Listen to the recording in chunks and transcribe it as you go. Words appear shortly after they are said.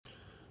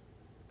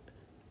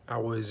I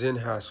was in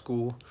high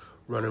school,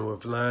 running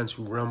with lions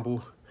who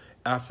rumble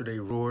after they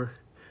roar.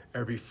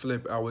 Every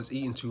flip, I was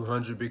eating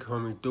 200, big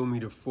homie threw me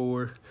to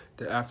 4.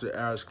 The after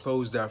hours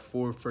closed at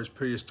 4, first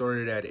period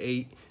started at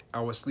 8. I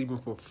was sleeping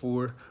for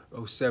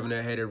 4:07,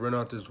 I had to run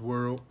out this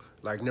world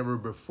like never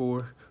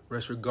before.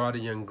 Rest regard to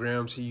young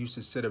Grams, he used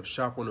to set up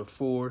shop on the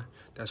 4.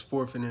 That's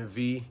 4th and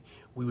V.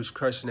 We was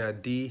crushing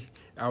at D.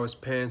 I was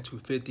paying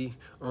 250,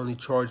 only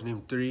charging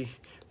him 3.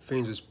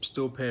 Fiends was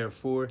still paying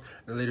 4.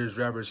 The latest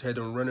rappers had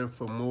them running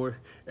for more.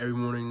 Every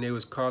morning they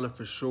was calling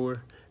for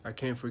sure. I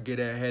can't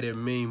forget I had a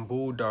mean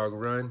bulldog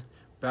run.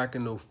 Back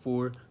in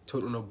 '04,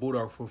 took on a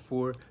bulldog for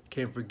 4.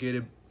 Can't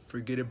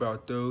forget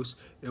about those.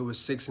 It was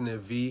 6 in the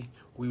V.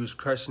 We was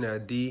crushing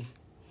at D.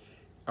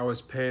 I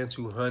was paying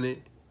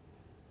 200.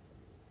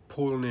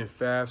 Pulling in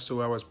 5,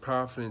 so I was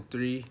profiting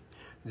 3.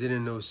 Then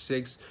in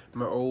 '06,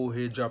 my old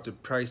head dropped the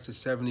price to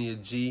 70 a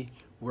G.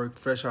 Worked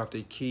fresh off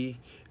the key.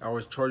 I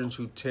was charging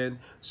 210,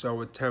 so I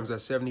would times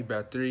that 70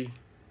 by 3.